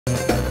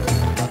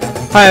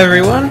Hi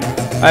everyone.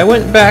 I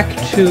went back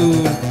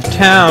to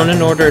town in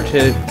order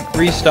to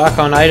restock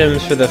on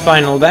items for the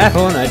final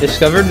battle, and I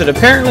discovered that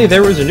apparently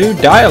there was a new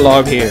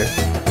dialogue here.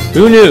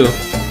 Who knew?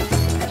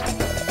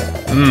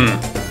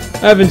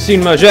 I haven't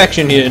seen much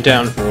action here in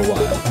town for a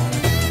while.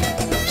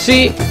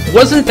 See,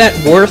 wasn't that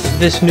worth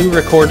this new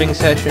recording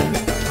session?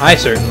 I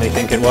certainly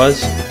think it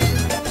was.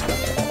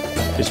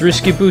 Is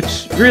Risky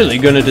Boots really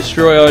gonna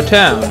destroy our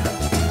town?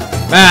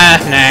 Nah.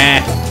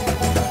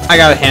 I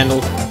got it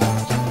handled.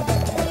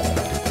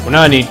 When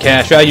I need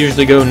cash, I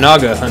usually go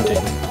Naga hunting.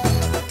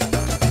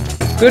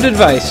 Good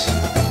advice.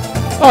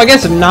 Oh, I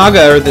guess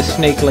Naga are the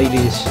snake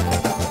ladies.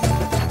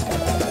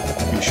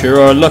 You sure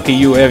are lucky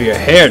you have your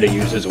hair to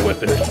use as a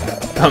weapon.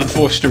 I'm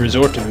forced to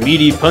resort to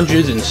meaty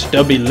punches and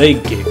stubby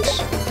leg kicks.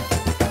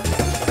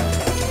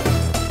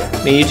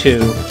 Me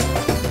too.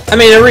 I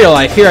mean, in real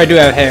life, here I do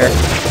have hair.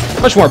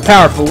 Much more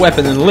powerful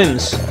weapon than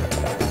limbs.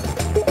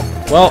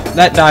 Well,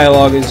 that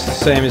dialogue is the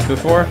same as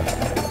before.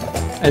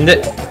 And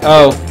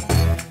oh,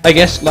 I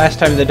guess last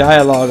time the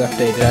dialogue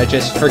updated, I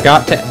just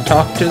forgot to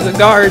talk to the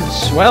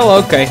guards. Well,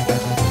 okay.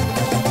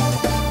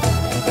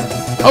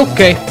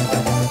 Okay.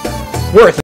 Worth it.